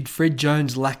 Did Fred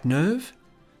Jones lack nerve?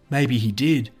 Maybe he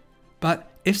did, but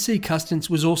F.C. Custance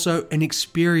was also an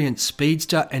experienced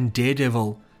speedster and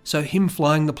daredevil, so him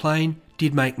flying the plane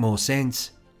did make more sense.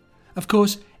 Of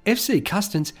course, F.C.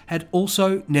 Custance had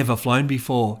also never flown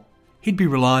before. He'd be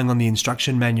relying on the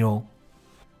instruction manual.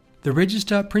 The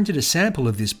Register printed a sample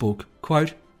of this book,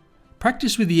 quote,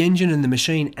 practice with the engine and the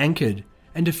machine anchored,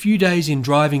 and a few days in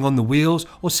driving on the wheels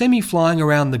or semi-flying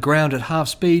around the ground at half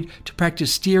speed to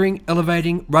practice steering,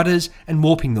 elevating, rudders and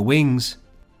warping the wings.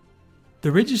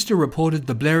 The Register reported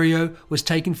the Blériot was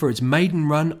taken for its maiden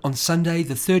run on Sunday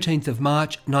the 13th of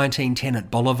March 1910 at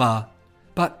Bolivar.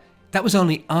 But that was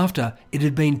only after it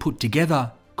had been put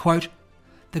together. Quote,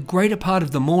 the greater part of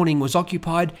the morning was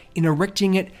occupied in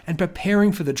erecting it and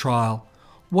preparing for the trial.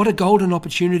 What a golden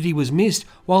opportunity was missed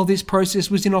while this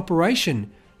process was in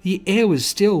operation. The air was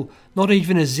still, not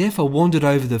even a zephyr wandered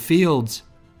over the fields.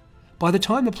 By the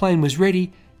time the plane was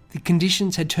ready, the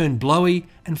conditions had turned blowy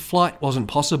and flight wasn't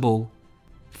possible.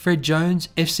 Fred Jones,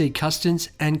 F.C. Custance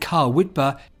and Carl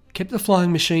Whitbar kept the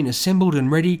flying machine assembled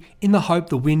and ready in the hope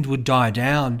the wind would die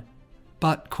down.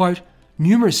 But, quote,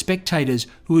 numerous spectators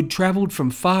who had travelled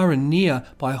from far and near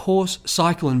by horse,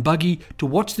 cycle and buggy to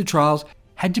watch the trials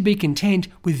had to be content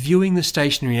with viewing the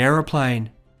stationary aeroplane.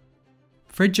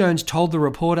 Fred Jones told the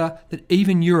reporter that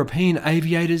even European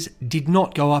aviators did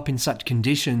not go up in such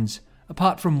conditions,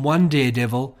 apart from one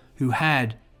daredevil who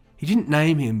had. He didn't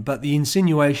name him, but the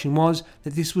insinuation was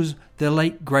that this was the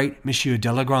late great Monsieur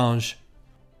Delagrange.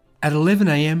 At 11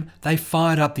 a.m, they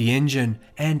fired up the engine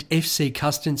and F.C.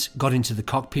 Custance got into the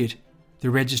cockpit.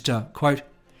 The Register, quote,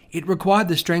 it required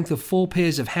the strength of 4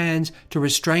 pairs of hands to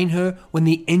restrain her when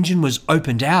the engine was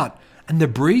opened out, and the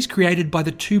breeze created by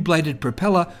the 2-bladed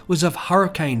propeller was of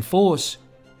hurricane force.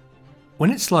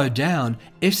 When it slowed down,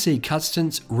 F.C.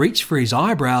 Custance reached for his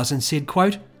eyebrows and said,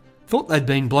 quote, thought they'd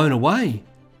been blown away.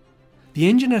 The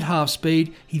engine at half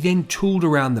speed, he then tooled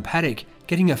around the paddock,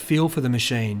 getting a feel for the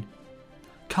machine.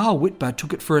 Carl Whitbar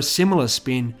took it for a similar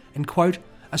spin and, quote,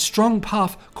 a strong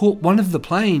puff caught one of the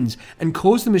planes and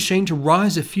caused the machine to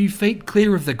rise a few feet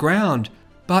clear of the ground.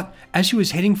 But as she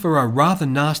was heading for a rather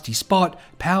nasty spot,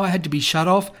 power had to be shut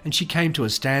off and she came to a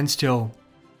standstill.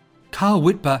 Carl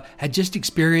Whitber had just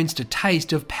experienced a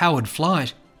taste of powered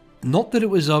flight. Not that it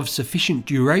was of sufficient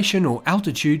duration or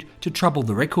altitude to trouble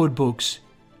the record books.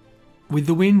 With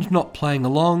the wind not playing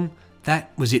along,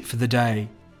 that was it for the day.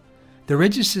 The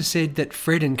register said that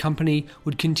Fred and company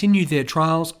would continue their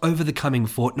trials over the coming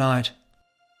fortnight.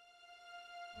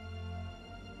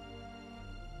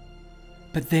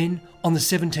 But then, on the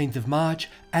 17th of March,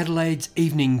 Adelaide's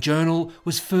Evening Journal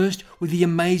was first with the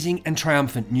amazing and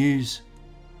triumphant news.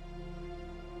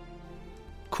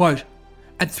 Quote,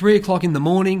 "At 3 o'clock in the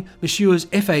morning, Messrs.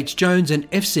 F.H. Jones and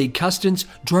F.C. Custance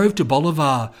drove to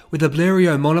Bolivar, where the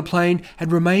Blériot monoplane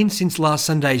had remained since last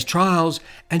Sunday's trials,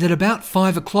 and at about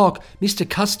 5 o'clock, Mr.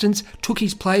 Custance took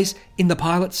his place in the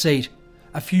pilot's seat.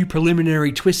 A few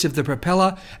preliminary twists of the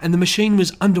propeller, and the machine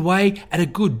was underway at a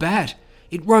good bat.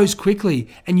 It rose quickly,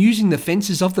 and using the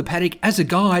fences of the paddock as a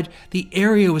guide, the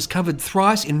area was covered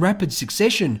thrice in rapid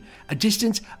succession, a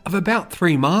distance of about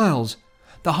 3 miles.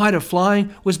 The height of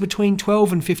flying was between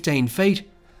 12 and 15 feet.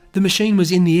 The machine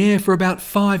was in the air for about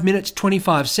 5 minutes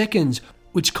 25 seconds,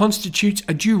 which constitutes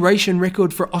a duration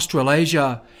record for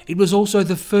Australasia. It was also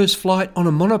the first flight on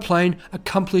a monoplane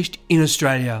accomplished in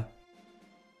Australia."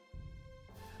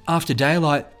 After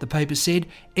daylight, the paper said,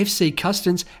 F.C.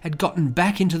 Custance had gotten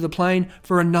back into the plane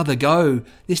for another go,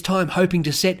 this time hoping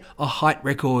to set a height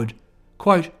record.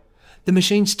 Quote, "The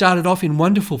machine started off in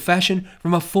wonderful fashion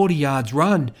from a 40 yards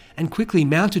run and quickly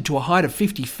mounted to a height of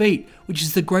 50 feet, which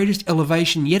is the greatest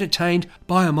elevation yet attained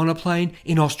by a monoplane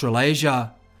in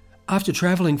Australasia. After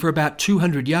travelling for about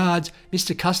 200 yards,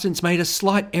 Mr. Custance made a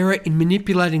slight error in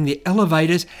manipulating the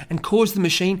elevators and caused the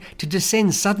machine to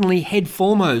descend suddenly head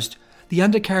foremost. The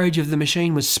undercarriage of the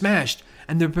machine was smashed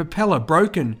and the propeller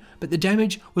broken, but the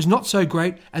damage was not so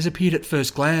great as appeared at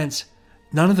first glance.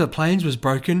 None of the planes was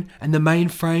broken, and the main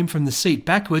frame from the seat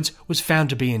backwards was found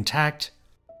to be intact."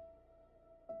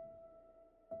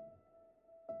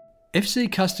 F.C.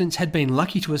 Custance had been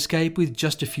lucky to escape with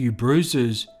just a few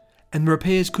bruises, and the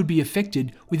repairs could be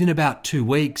effected within about 2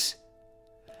 weeks.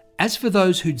 As for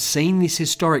those who'd seen this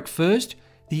historic first,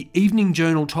 the Evening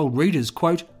Journal told readers,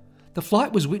 quote, "The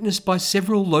flight was witnessed by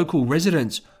several local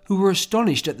residents who were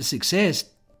astonished at the success.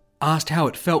 Asked how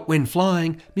it felt when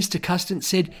flying, Mr. Custance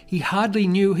said he hardly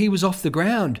knew he was off the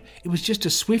ground. It was just a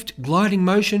swift gliding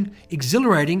motion,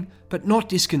 exhilarating but not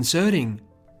disconcerting."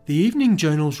 The Evening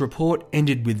Journal's report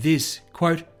ended with this,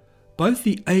 quote, "Both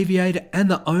the aviator and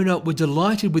the owner were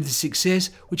delighted with the success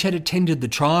which had attended the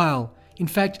trial. In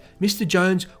fact, Mr.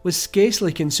 Jones was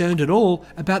scarcely concerned at all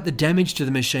about the damage to the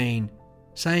machine,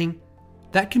 saying,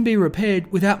 'That can be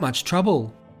repaired without much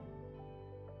trouble.'"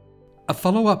 A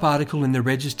follow-up article in the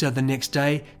Register the next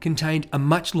day contained a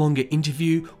much longer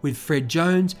interview with Fred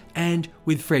Jones and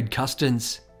with Fred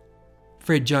Custance.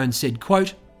 Fred Jones said,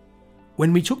 quote,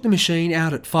 "When we took the machine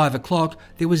out at 5 o'clock,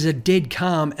 there was a dead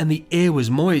calm and the air was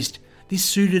moist. This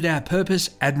suited our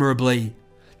purpose admirably.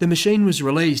 The machine was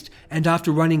released, and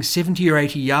after running 70 or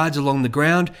 80 yards along the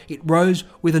ground, it rose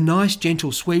with a nice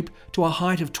gentle sweep to a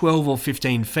height of 12 or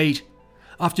 15 feet.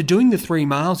 After doing the 3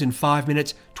 miles in 5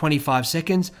 minutes 25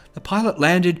 seconds, the pilot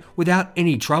landed without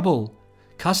any trouble.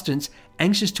 Custance,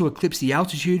 anxious to eclipse the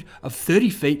altitude of 30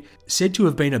 feet said to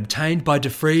have been obtained by De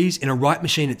Vries in a Wright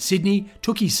machine at Sydney,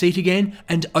 took his seat again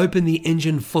and opened the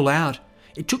engine full out.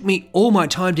 It took me all my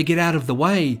time to get out of the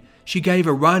way. She gave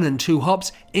a run and 2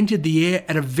 hops, entered the air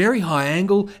at a very high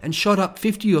angle and shot up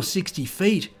 50 or 60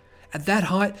 feet. At that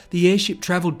height, the airship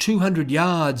travelled 200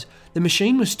 yards. The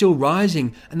machine was still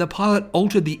rising, and the pilot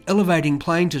altered the elevating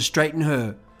plane to straighten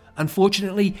her.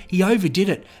 Unfortunately, he overdid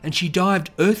it, and she dived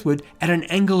earthward at an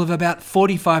angle of about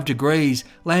 45 degrees,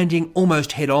 landing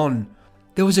almost head-on.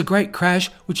 There was a great crash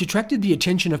which attracted the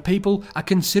attention of people a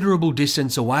considerable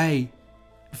distance away."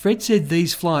 Fred said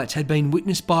these flights had been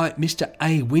witnessed by Mr.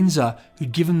 A. Windsor,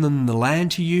 who'd given them the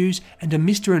land to use, and a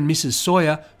Mr. and Mrs.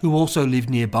 Sawyer, who also lived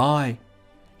nearby.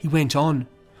 He went on,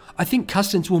 "I think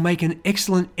Custance will make an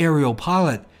excellent aerial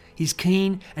pilot. He's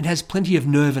keen and has plenty of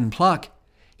nerve and pluck.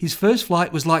 His first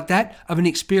flight was like that of an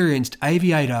experienced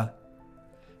aviator."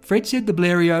 Fred said the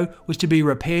Blériot was to be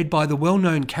repaired by the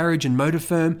well-known carriage and motor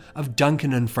firm of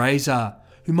Duncan and Fraser,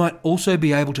 who might also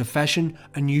be able to fashion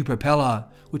a new propeller,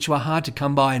 which were hard to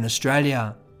come by in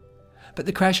Australia. But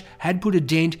the crash had put a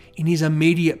dent in his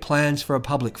immediate plans for a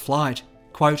public flight.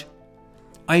 Quote,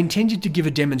 "I intended to give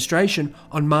a demonstration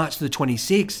on March the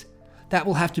 26th. That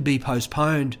will have to be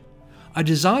postponed. I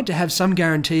desired to have some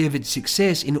guarantee of its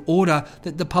success in order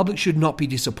that the public should not be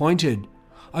disappointed.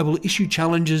 I will issue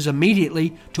challenges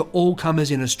immediately to all comers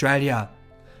in Australia.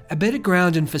 A better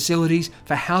ground and facilities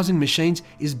for housing machines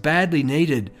is badly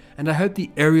needed, and I hope the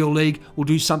Aerial League will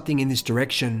do something in this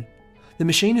direction. The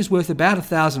machine is worth about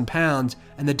 £1,000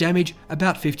 and the damage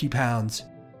about £50.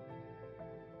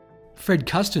 Fred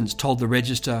Custance told the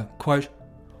Register, quote,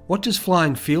 "What does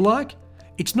flying feel like?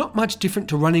 It's not much different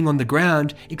to running on the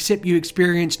ground, except you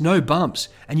experience no bumps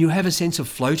and you have a sense of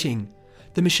floating.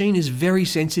 The machine is very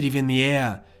sensitive in the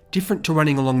air, different to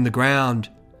running along the ground.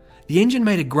 The engine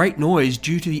made a great noise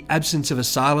due to the absence of a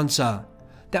silencer.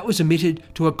 That was omitted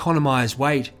to economise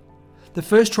weight. The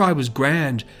first try was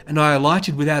grand and I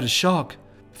alighted without a shock.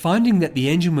 Finding that the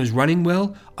engine was running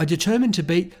well, I determined to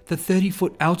beat the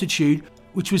 30-foot altitude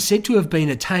which was said to have been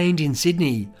attained in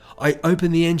Sydney. I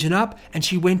opened the engine up and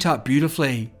she went up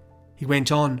beautifully." He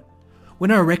went on,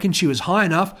 "When I reckoned she was high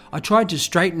enough, I tried to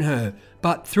straighten her,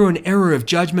 but through an error of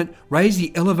judgment raised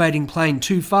the elevating plane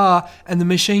too far and the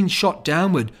machine shot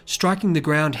downward, striking the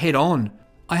ground head on.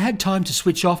 I had time to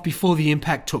switch off before the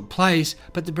impact took place,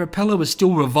 but the propeller was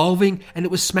still revolving and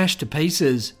it was smashed to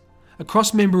pieces. A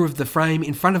cross member of the frame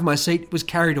in front of my seat was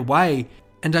carried away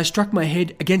and I struck my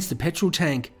head against the petrol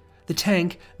tank. The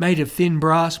tank, made of thin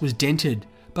brass, was dented,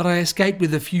 but I escaped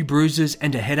with a few bruises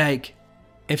and a headache."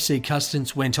 FC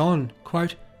Custance went on,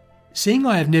 quote, "Seeing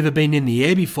I have never been in the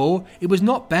air before, it was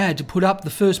not bad to put up the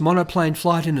first monoplane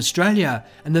flight in Australia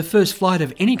and the first flight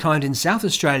of any kind in South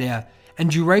Australia, and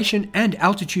duration and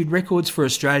altitude records for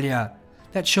Australia.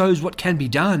 That shows what can be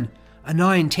done, and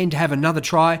I intend to have another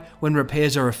try when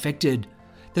repairs are effected.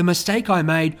 The mistake I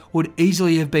made would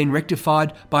easily have been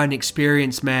rectified by an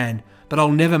experienced man, but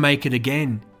I'll never make it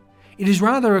again. It is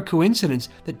rather a coincidence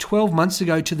that 12 months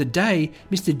ago to the day,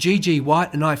 Mr. G.G.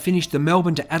 White and I finished the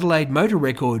Melbourne to Adelaide motor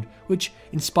record, which,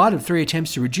 in spite of 3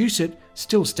 attempts to reduce it,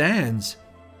 still stands."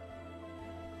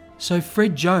 So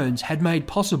Fred Jones had made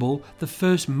possible the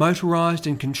first motorised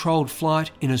and controlled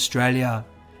flight in Australia,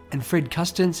 and Fred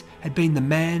Custance had been the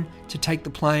man to take the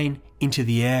plane into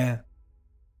the air.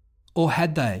 Or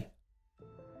had they?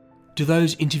 Do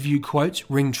those interview quotes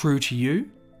ring true to you?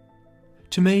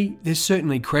 To me, they're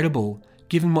certainly credible,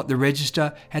 given what the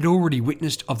Register had already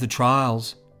witnessed of the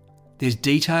trials. There's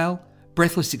detail,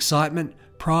 breathless excitement,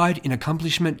 pride in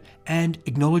accomplishment, and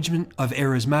acknowledgement of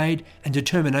errors made and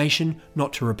determination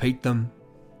not to repeat them.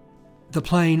 The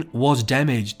plane was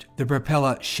damaged, the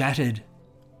propeller shattered.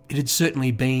 It had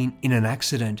certainly been in an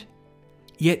accident.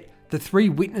 Yet the 3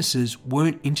 witnesses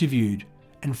weren't interviewed,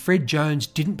 and Fred Jones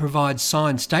didn't provide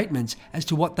signed statements as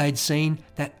to what they'd seen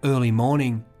that early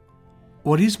morning.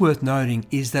 What is worth noting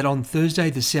is that on Thursday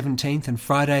the 17th and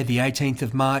Friday the 18th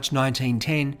of March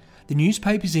 1910, the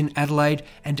newspapers in Adelaide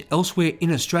and elsewhere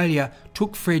in Australia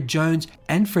took Fred Jones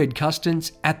and Fred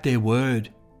Custance at their word.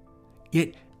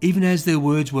 Yet, even as their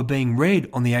words were being read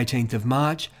on the 18th of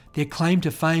March, their claim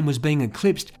to fame was being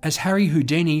eclipsed as Harry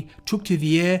Houdini took to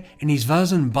the air in his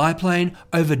Vazon biplane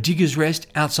over Diggers Rest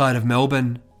outside of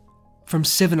Melbourne. From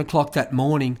 7 o'clock that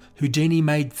morning, Houdini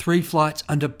made 3 flights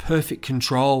under perfect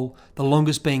control, the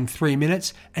longest being 3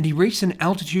 minutes, and he reached an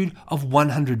altitude of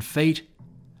 100 feet.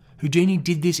 Houdini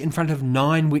did this in front of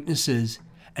 9 witnesses,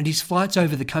 and his flights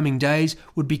over the coming days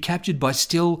would be captured by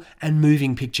still and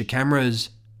moving picture cameras.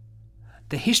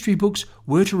 The history books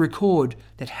were to record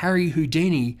that Harry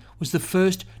Houdini was the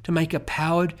first to make a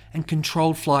powered and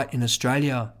controlled flight in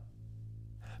Australia.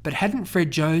 But hadn't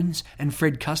Fred Jones and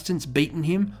Fred Custance beaten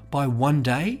him by 1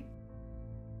 day?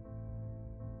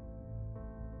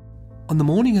 On the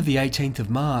morning of the 18th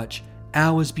of March,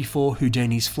 hours before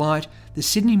Houdini's flight, the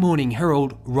Sydney Morning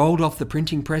Herald rolled off the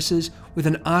printing presses with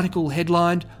an article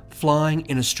headlined "Flying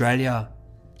in Australia."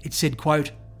 It said,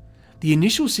 quote, "The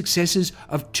initial successes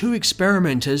of 2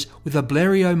 experimenters with a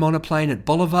Blériot monoplane at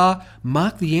Bolivar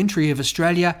mark the entry of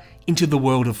Australia into the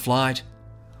world of flight.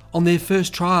 On their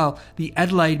first trial, the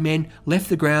Adelaide men left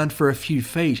the ground for a few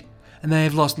feet, and they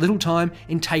have lost little time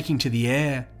in taking to the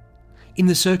air. In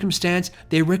the circumstance,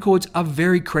 their records are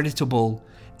very creditable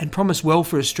and promise well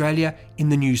for Australia in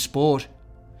the new sport.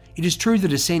 It is true the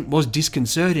descent was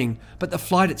disconcerting, but the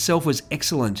flight itself was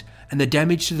excellent, and the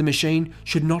damage to the machine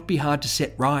should not be hard to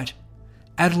set right.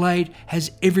 Adelaide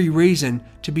has every reason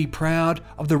to be proud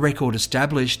of the record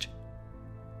established."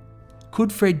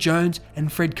 Could Fred Jones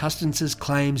and Fred Custance's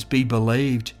claims be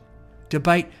believed?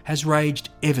 Debate has raged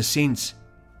ever since.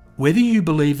 Whether you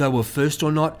believe they were first or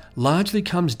not largely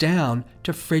comes down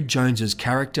to Fred Jones's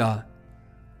character.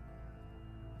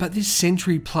 But this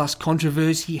century-plus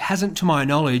controversy hasn't, to my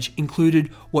knowledge, included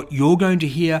what you're going to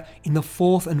hear in the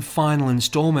 4th and final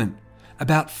instalment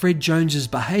about Fred Jones's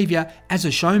behaviour as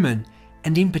a showman,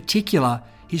 and in particular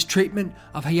his treatment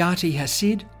of Hayati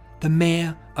Hasid, the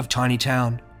mayor of Tiny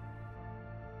Town.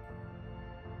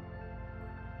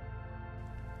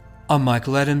 I'm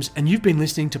Michael Adams, and you've been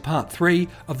listening to part 3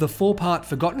 of the 4-part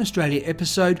Forgotten Australia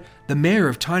episode, The Mayor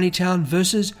of Tinytown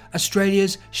versus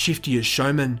Australia's Shiftiest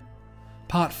Showman.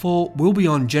 Part 4 will be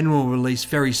on general release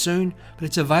very soon, but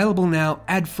it's available now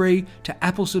ad-free to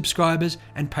Apple subscribers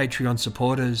and Patreon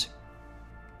supporters.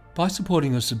 By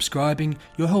supporting or subscribing,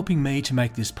 you're helping me to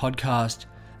make this podcast,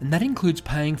 and that includes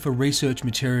paying for research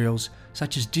materials,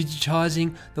 such as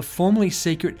digitising the formerly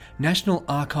secret National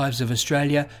Archives of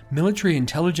Australia military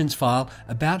intelligence file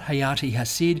about Hayati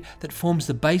Hasid that forms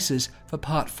the basis for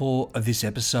part 4 of this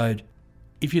episode.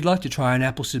 If you'd like to try an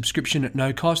Apple subscription at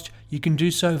no cost, you can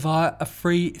do so via a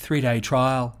free 3-day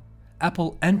trial.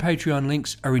 Apple and Patreon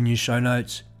links are in your show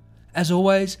notes. As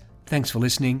always, thanks for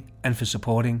listening and for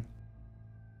supporting.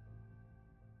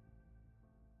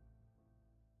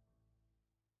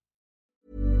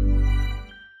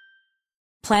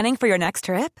 Planning for your next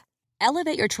trip?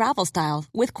 Elevate your travel style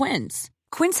with Quince.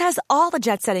 Quince has all the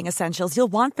jet-setting essentials you'll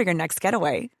want for your next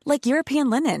getaway, like European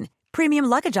linen, premium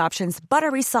luggage options,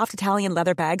 buttery soft Italian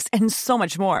leather bags, and so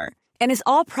much more. And is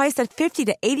all priced at 50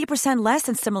 to 80% less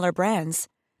than similar brands.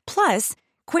 Plus,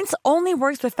 Quince only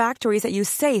works with factories that use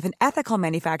safe and ethical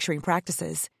manufacturing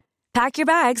practices. Pack your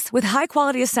bags with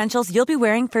high-quality essentials you'll be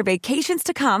wearing for vacations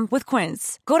to come with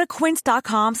Quince. Go to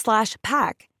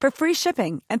quince.com/pack for free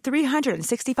shipping and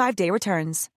 365-day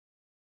returns.